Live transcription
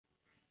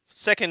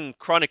2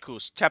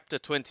 Chronicles chapter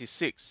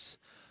 26.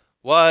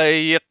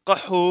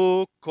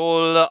 ويقحوا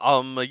كل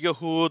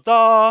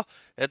يهوذا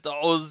את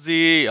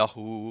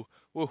עוזיהו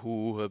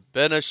وهو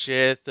בן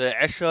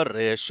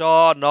 16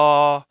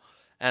 שנה.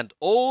 And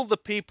all the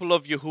people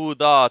of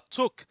Yehudah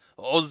took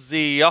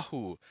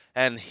Uzziyahu,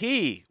 and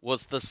he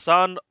was the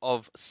son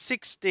of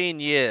 16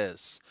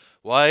 years.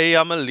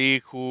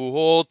 וימליכו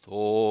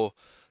אותו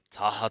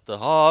תחת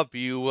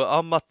אביו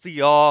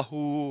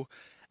Amathiyahu,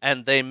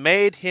 and they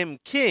made him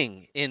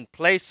king in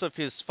place of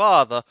his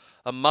father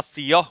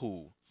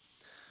Amathiyahu.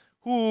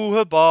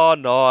 Who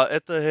bana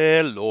et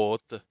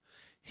Elot.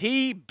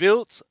 He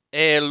built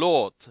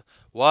Elot,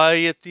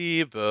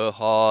 Wayati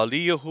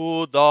behali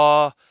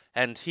Yehudah,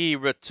 and he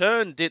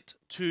returned it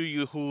to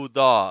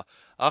Yehudah.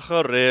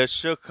 Achare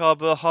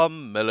shekab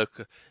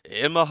hamelech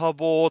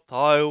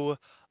imahabotayu,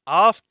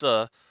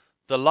 after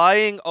the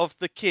lying of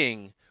the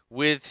king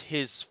with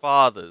his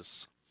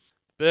fathers.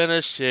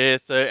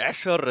 Benesheth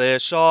Ashere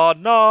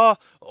Shana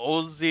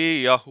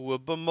Uzziyahu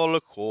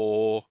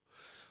b'molko.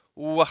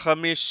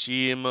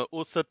 Wachamishim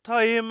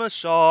Uthatayim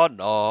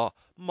Shana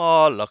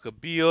Malak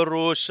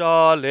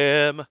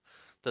B'Yerushalem.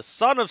 The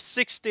son of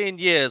 16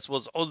 years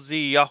was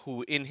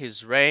Uzziyahu in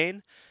his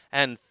reign,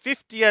 and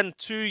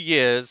 52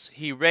 years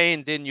he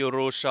reigned in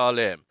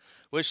Yerushalem.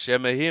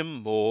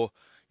 V'shemehim mo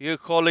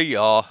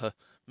Yekoliyah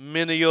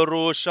min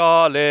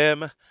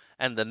Yerushalem,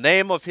 and the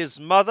name of his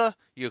mother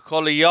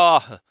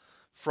Yekoliyah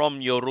from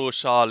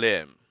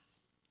Yerushalem.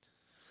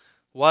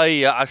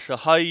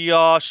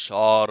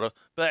 Yashar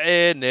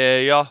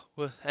b'einei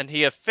Yahweh, and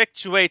he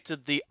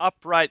effectuated the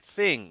upright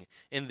thing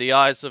in the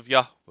eyes of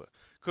Yahweh.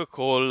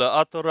 K'kol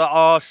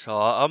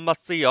atra'asha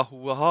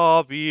Amathiyahu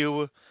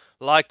habiu,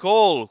 like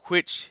all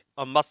which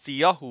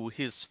Amathiyahu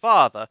his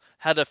father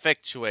had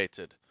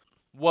effectuated.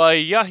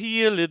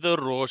 Yahi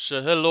lidrosh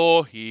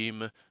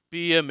Elohim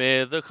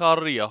b'yemei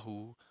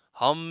Zechariyahu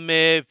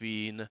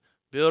hammevin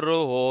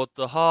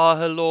b'rohot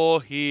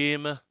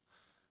ha-Elohim.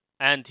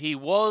 And he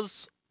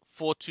was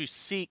for to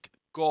seek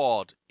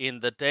God in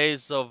the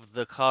days of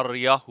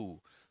Zechariyahu,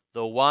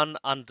 the one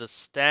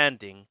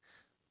understanding,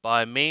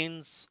 by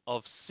means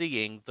of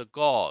seeing the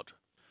God.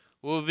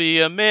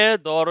 Uv'yemei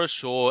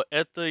darsho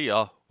et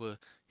Yahweh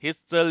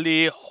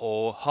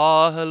hitzaliho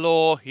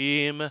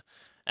ha-Elohim,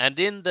 and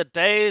in the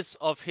days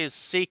of his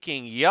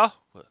seeking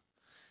Yahweh,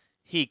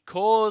 he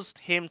caused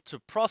him to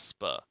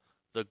prosper,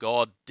 the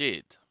God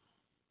did.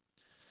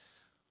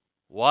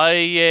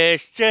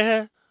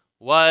 Vayeshe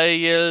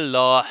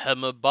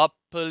Vayilahem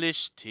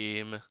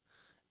ba'Pelishtim,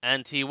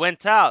 and he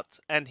went out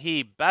and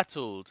he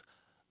battled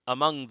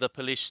among the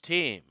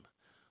Pelishtim.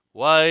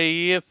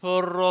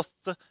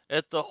 Vayiparoth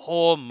et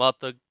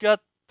Homat Gat,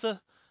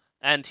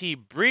 and he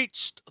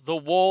breached the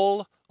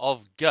wall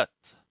of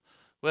Gat.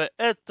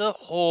 Ve'et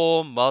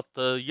Homat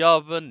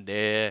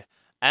Yavneh,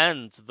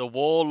 and the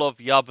wall of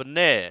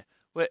Yavneh.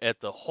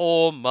 Ve'et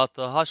Homat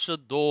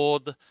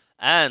Ashdod,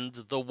 and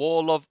the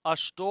wall of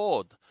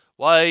Ashdod.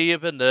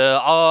 Vayibneh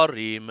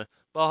Arim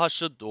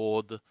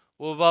ba'Ashdod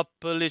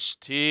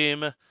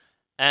u'ba'Pelishtim,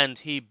 and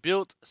he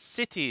built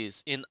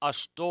cities in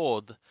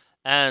Ashdod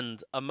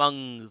and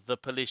among the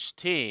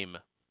Pelishtim.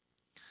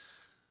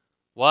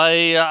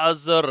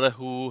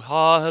 Vayazrehu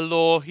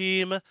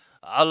ha-Elohim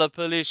ala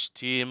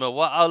Pelishtim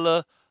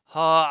wa'ala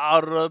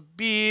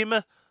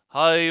ha-Arabim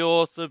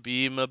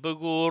hayothbim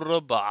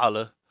b'gur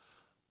ba'al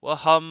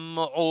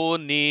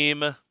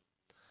wa'ham'onim,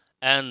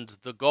 and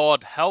the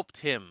God helped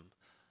him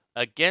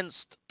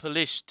against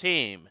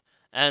Pelishtim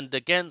and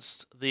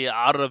against the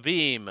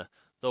Arabim,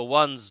 the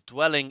ones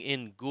dwelling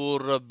in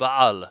Gur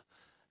Baal,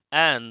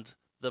 and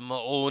the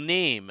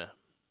Ma'onim.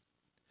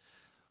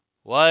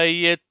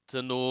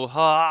 Vayetnu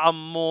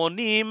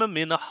ha'ammonim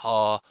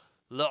minha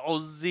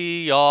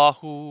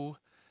la'Uzziyahu,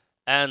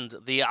 and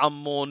the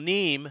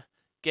Ammonim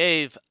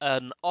gave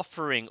an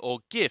offering or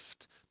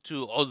gift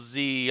to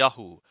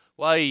Uzziyahu.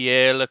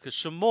 Vayelek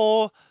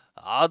shemo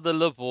ad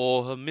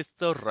lavo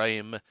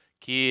Mithraim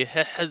ki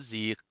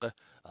hehazik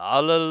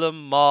ala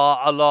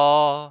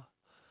ma'ala,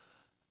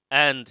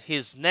 and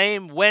his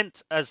name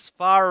went as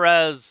far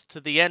as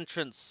to the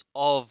entrance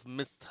of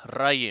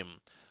Mithraim,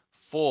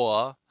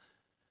 for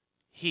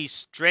he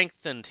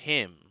strengthened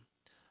him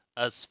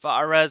as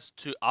far as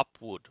to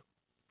upward.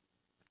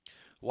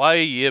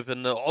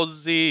 Vayibn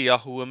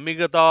Uzziyahu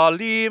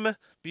migdalim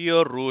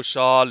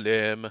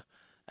b'Yerushalem,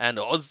 and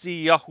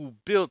Uzziyahu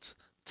built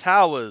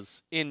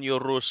towers in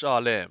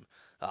Yerushalem.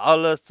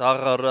 Al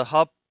thar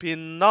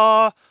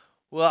hapinah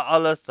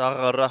وعلى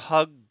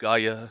ثغرها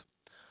الجاية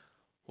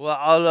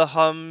وعلى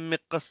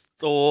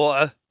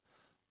مقطوع,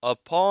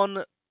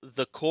 upon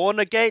the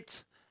corner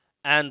gate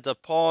and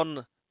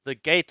upon the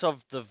gate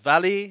of the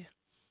valley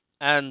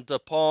and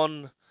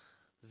upon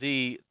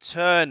the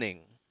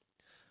turning.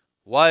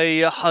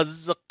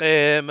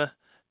 وَيَحَزْقِهِمْ,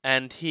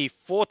 and he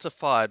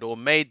fortified or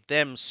made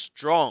them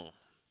strong.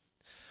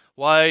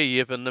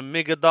 وَيَبْنَ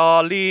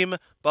مِغْدَالِيمْ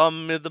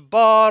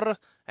بَمِدْبَارٍ,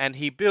 and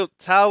he built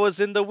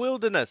towers in the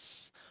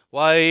wilderness.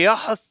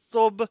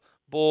 وَيَحْثُبْ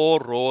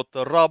بَوْرَوْتَ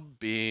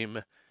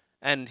رَبِّيمْ,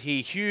 and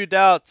he hewed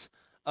out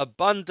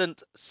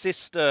abundant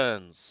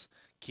cisterns.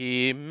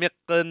 Ki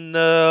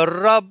miqna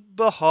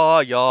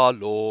rabbaha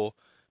yalo,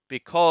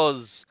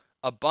 because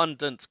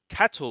abundant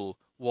cattle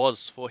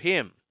was for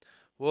him.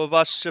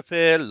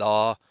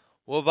 Wavashapela,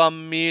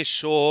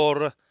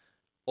 wavamishor,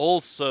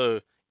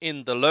 also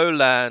in the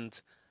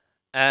lowland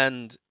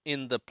and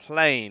in the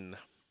plain.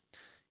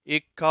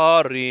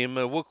 Ikarim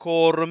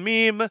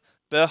wukormim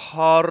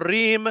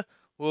beharim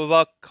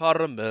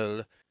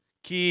wakarmel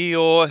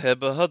kio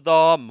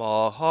hebhada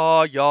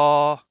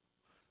mahaya.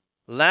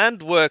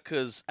 Land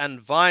workers and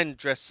vine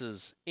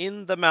dressers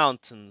in the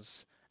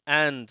mountains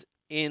and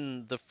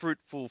in the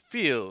fruitful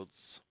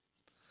fields.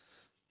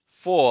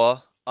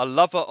 For a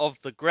lover of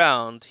the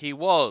ground he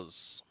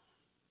was.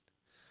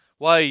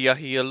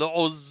 Wayahil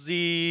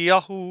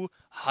Oziyahu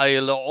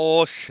Hail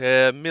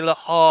Oshe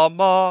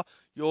Milhama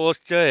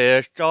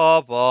Yoshe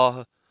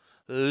Shava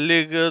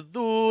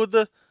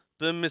Ligadud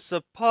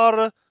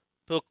Bimisapar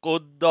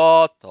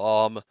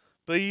Pekodatam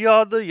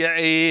Biyad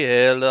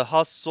Yael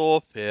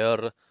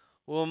Hasofer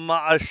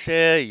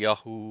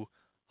Uma'ashe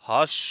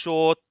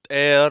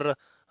Hashoter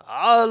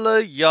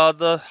Ala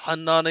Yad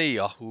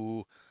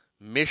Hananayahu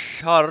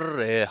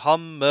Mishare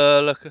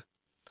Hamelk.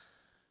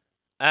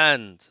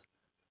 And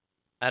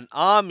an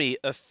army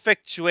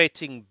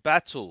effectuating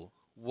battle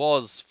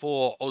was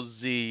for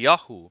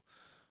Uzziyahu,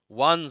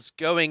 ones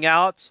going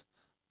out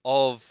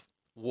of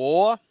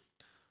war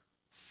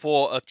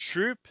for a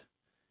troop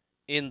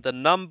in the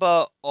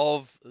number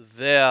of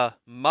their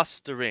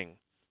mustering,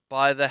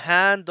 by the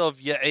hand of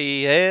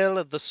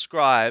Yael the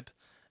scribe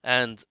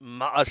and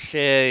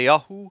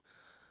Ma'asheyahu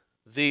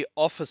the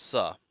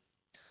officer,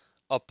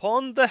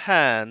 upon the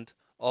hand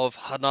of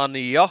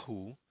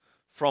Hananiyahu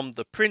from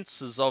the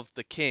princes of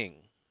the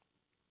king.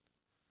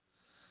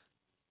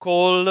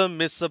 Kol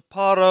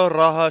misapara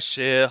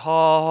rahashe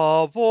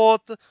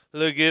havot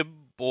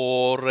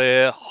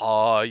legibore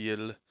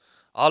hayil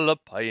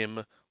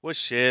alapaim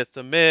washeth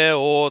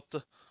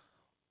meot.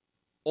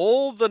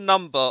 All the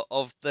number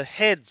of the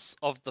heads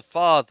of the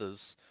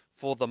fathers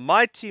for the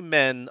mighty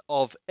men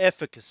of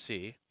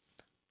efficacy,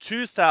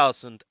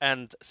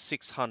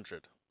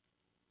 2,600.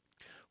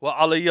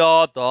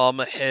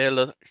 وعليادام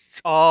حيل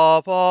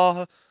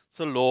شابه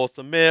ثلوث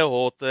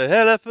مئات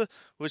ألف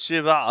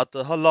وسبعة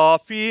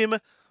آلاف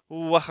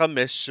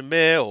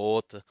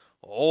و500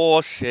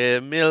 عوش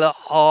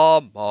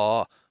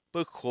ملحمة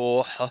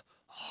بكوح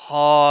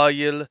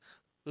حايل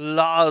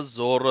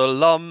لعزر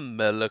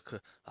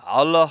لملك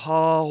على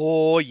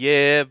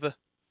هاويب.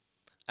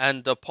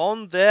 And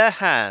upon their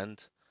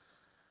hand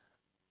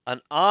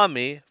an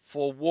army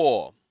for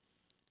war,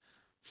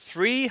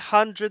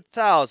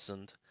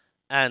 300,000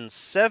 and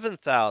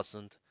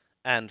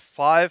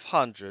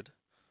 7,500,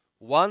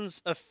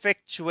 ones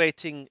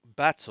effectuating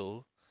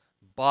battle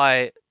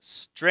by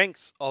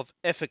strength of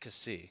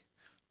efficacy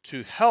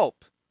to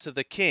help to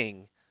the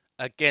king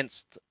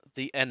against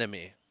the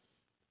enemy.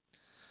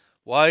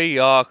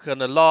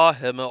 وَيَكَنَ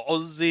لَهِمْ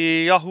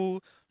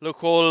عُزِّيَهُ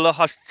لَكُلْ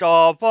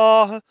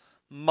حَشَّابَهُ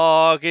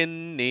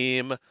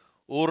مَاغِنِّيمْ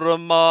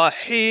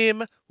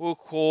أُرْمَاحِيمْ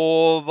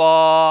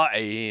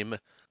وَكُوبَعِيمْ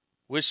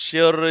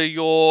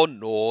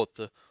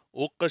وَشِرْيُونُوتْ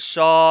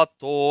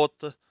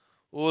وَقَشَاتُوتْ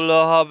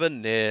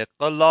وَلَهَبْنِ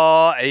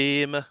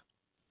قَلَاعِيمْ.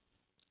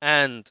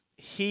 And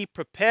he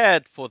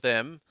prepared for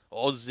them,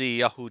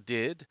 Uzziyahu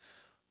did,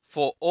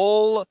 for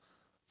all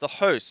the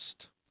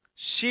host,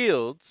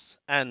 shields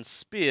and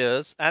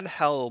spears and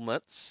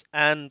helmets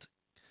and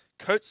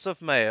coats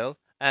of mail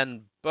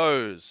and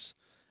bows,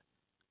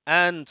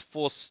 and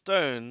for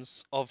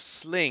stones of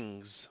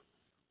slings.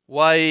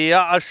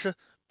 وَيَعْشْ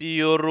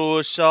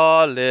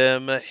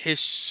بِيَرُوشَالَيْمْ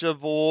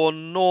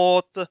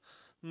حِشْبُونَوتْ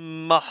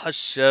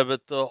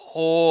مَحْشَبَتْ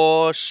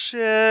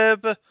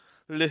حُوشِب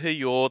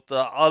لِهِيوتْ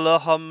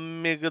عَلَهَا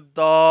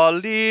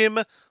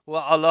مِغْدَالِيمْ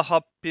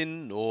وَعَلَهَا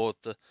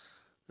بِنُوتْ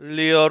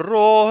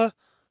لِيَرُوهْ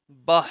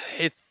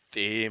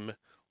بَحِثِيمْ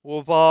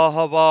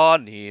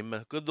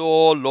وَبَهَوَانِيمْ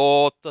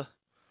گْدُولُوتْ.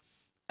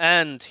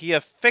 And he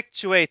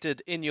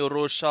effectuated in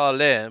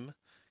Jerusalem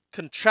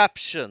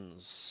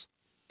contraptions,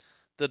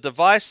 the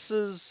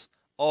devices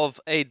of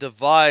a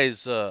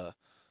deviser,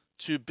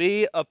 to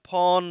be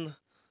upon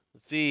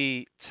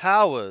the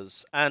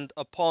towers and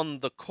upon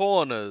the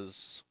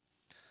corners,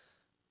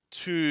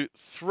 to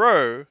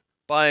throw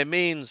by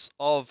means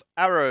of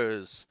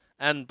arrows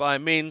and by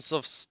means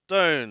of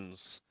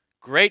stones,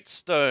 great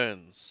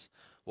stones.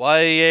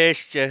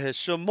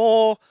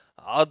 وَيَشْهَشْمُو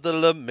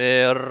عَدْلَ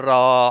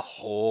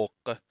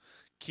مِرَّحُوقْ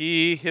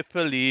كِي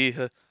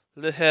هِپَلِيهِ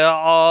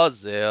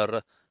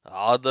لِهَعَازِرْ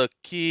عَدْ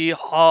كِي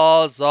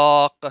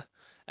حَازَاقْ.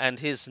 And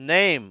his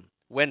name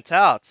went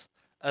out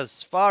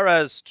as far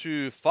as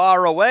to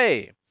far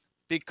away,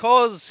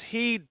 because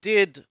he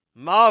did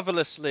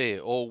marvelously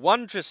or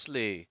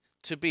wondrously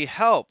to be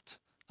helped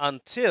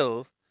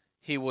until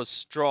he was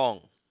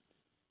strong.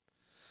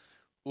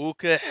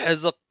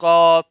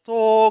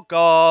 وكحزقاتو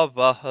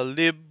قابه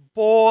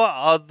لبو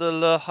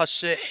عدل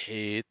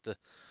هشحيت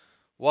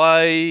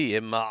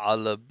ويمع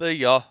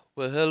البيه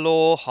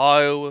وهلو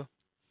هايو.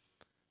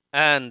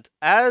 And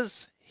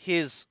as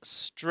his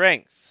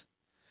strength,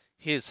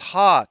 his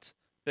heart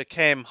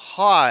became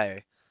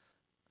high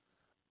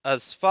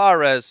as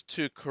far as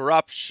to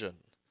corruption,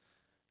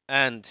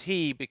 and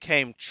he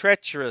became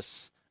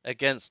treacherous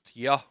against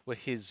Yahweh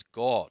his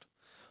God.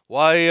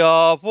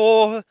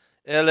 Vayavo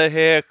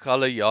elehe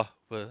kala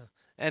Yahweh,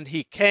 and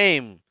he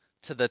came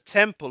to the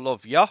temple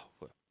of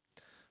Yahweh.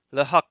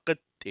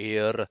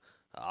 Lehakatir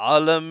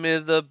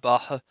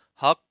alamidbah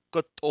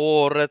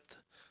hakatoret,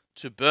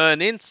 to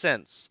burn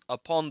incense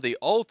upon the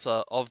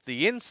altar of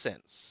the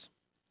incense.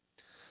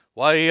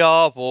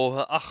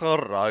 Vayavo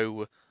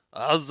acharau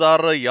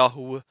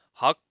Azariyahu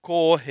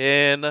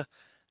hakohen,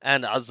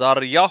 and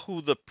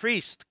Azariyahu the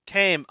priest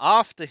came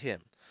after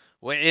him.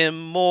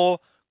 Ve'immo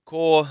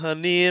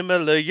kohanim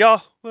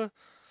leYahweh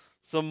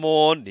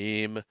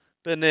Thamonim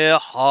b'nei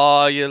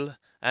Hayil,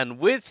 and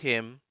with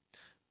him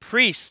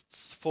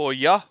priests for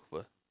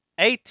Yahweh,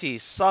 80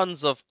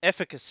 sons of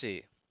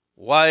efficacy.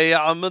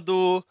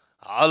 Vayamadu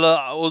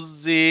ala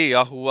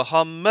Uzziyahu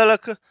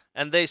hamelech,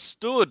 and they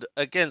stood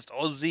against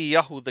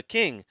Uzziyahu the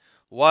king.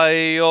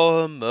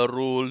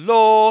 Vayomeru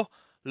lo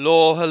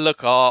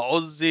halaka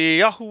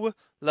Uzziyahu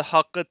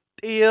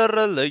lehakatir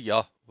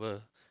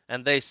leYahweh,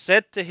 and they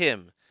said to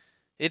him,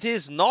 it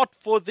is not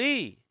for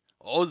thee,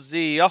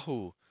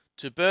 Uzziyahu,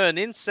 to burn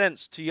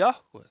incense to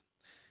Yahweh.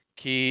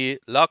 Ki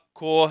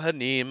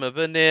lakohanim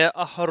b'nei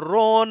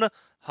Aharon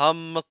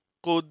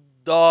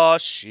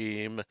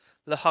hamkudashim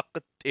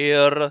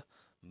lehakatir,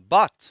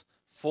 but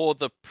for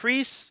the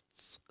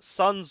priests,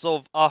 sons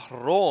of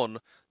Aharon,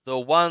 the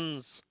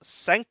ones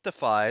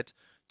sanctified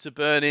to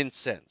burn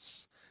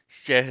incense.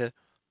 Sheh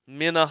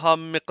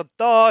minaham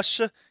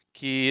miqdash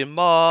ki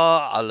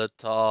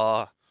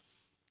ma'alata.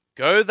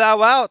 Go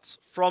thou out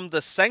from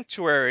the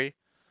sanctuary,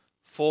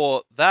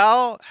 for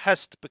thou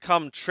hast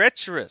become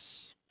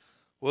treacherous.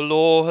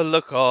 V'lo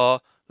halaka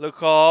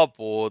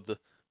lakabod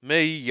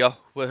me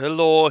Yahweh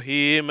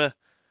Elohim,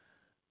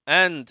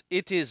 and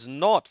it is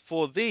not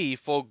for thee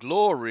for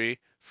glory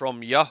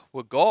from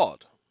Yahweh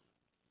God.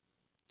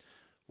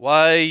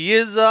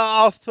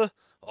 Vayiza'af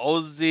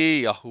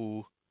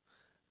Uzziyahu,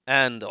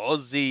 and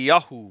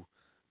Uzziyahu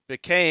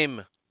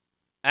became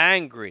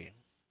angry.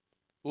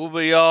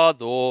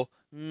 Ubiyado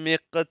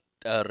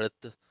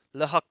miqtaret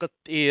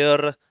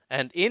lehakatir,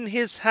 and in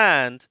his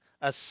hand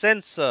a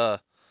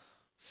censer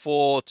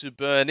for to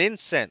burn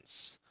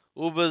incense.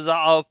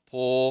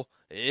 Ubiza'apo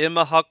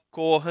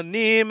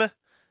imahakohanim,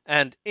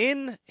 and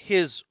in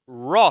his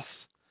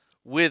wrath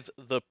with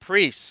the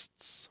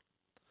priests.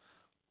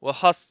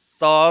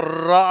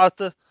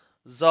 Wahatharat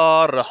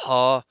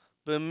zarha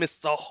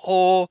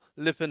b'mithaho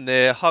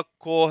lipnei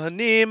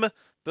hakohanim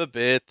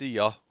b'beit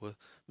Yahweh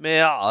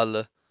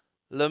me'al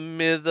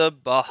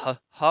lemidbah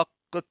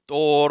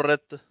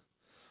hakatoret.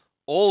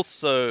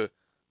 Also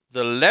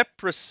the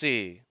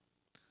leprosy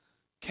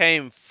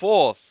came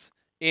forth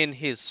in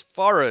his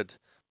forehead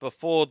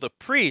before the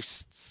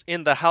priests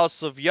in the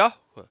house of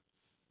Yahweh,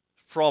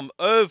 from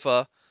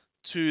over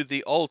to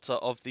the altar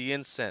of the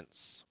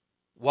incense.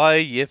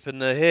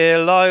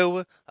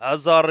 Vayifneh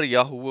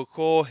Azariyahu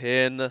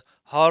kohen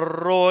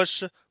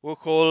harosh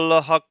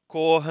v'kol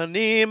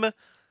hakohanim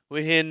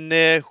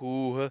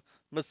v'hinehu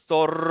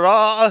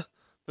mithorah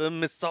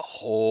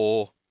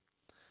b'mithaho.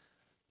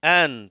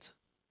 And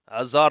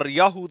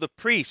Azariyahu the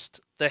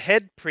priest, the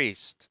head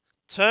priest,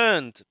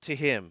 turned to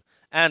him,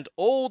 and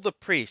all the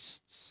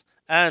priests,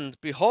 and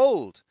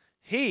behold,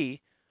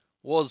 he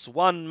was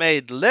one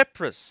made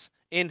leprous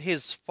in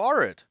his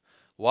forehead.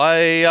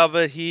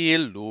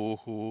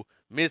 Vayavahiluhu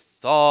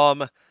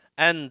mitham,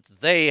 and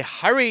they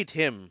hurried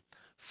him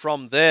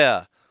from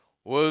there.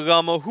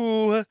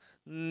 V'gamahu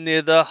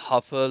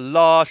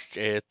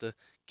nidahafalashet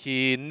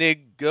ki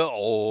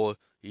nig'o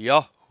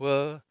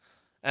Yahweh,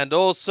 and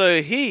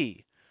also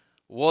he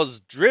was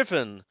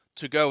driven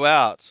to go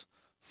out,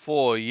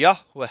 for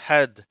Yahweh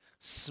had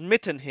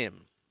smitten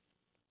him.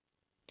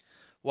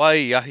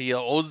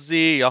 Vayahya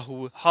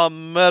Uzziyahu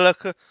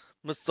hamelech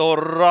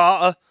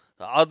mithorah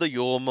ad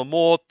yom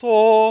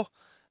moto,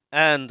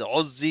 and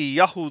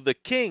Uzziyahu the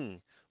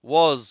king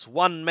was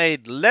one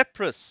made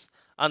leprous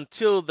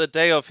until the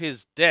day of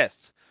his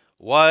death.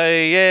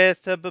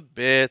 Vayeth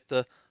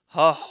bebet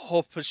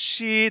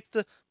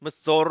hahopashit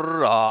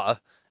mithorah,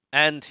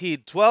 and he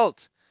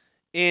dwelt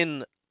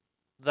in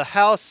the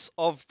house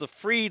of the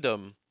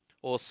freedom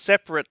or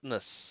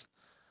separateness,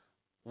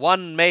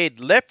 one made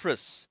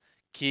leprous,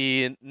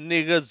 ki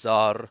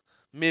nigazar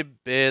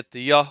mibet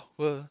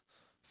Yahweh,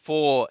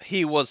 for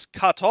he was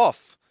cut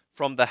off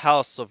from the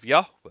house of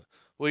Yahweh.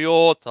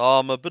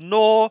 V'yotam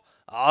b'no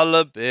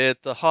ala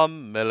bet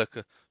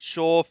hamelech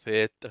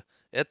shofet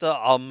et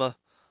am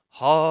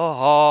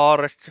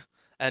ha'arech,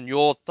 and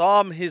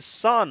Yotham his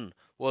son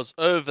was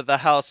over the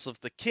house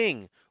of the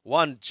king,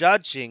 one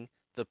judging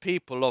the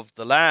people of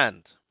the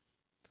land.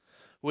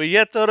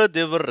 V'yeter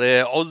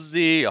divrei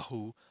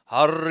Uzziyahu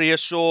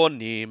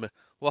har-yeshonim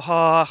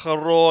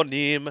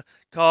v'ha-acharonim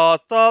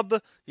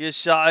katab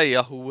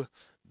Yeshayahu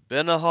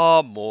ben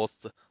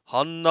Hamoth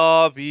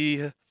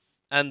Hanavi,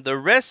 And the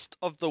rest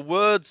of the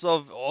words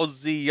of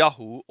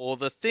Uzziyahu, or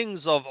the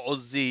things of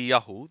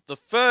Uzziyahu, the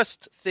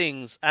first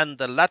things and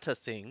the latter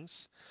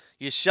things,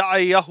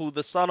 Yeshayahu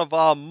the son of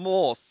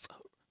Amoth,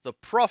 the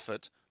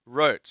prophet,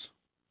 wrote.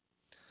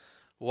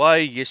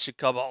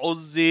 Yeshkab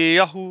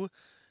Uzziyahu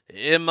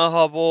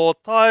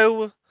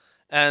imahavotayu,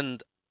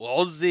 and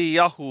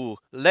Uzziyahu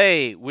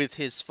lay with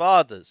his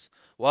fathers.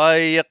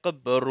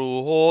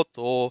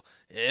 Yaqbaruhoto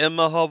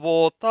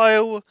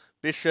imahavotayu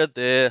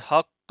bishade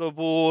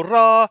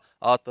hakbura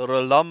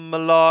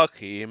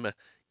atralamlakim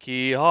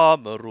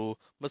kihamaru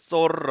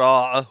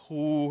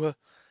masorra'ahu,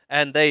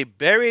 and they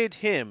buried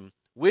him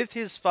with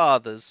his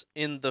fathers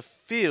in the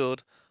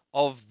field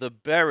of the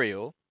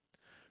burial,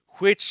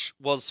 which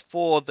was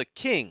for the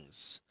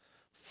kings.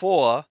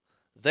 For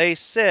they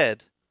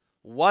said,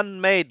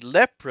 one made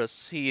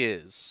leprous he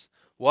is.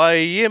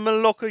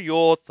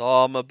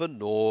 Yotham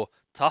beno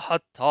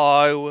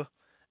tahatai,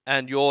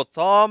 and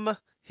Yotham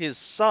his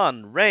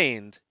son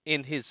reigned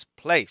in his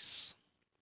place.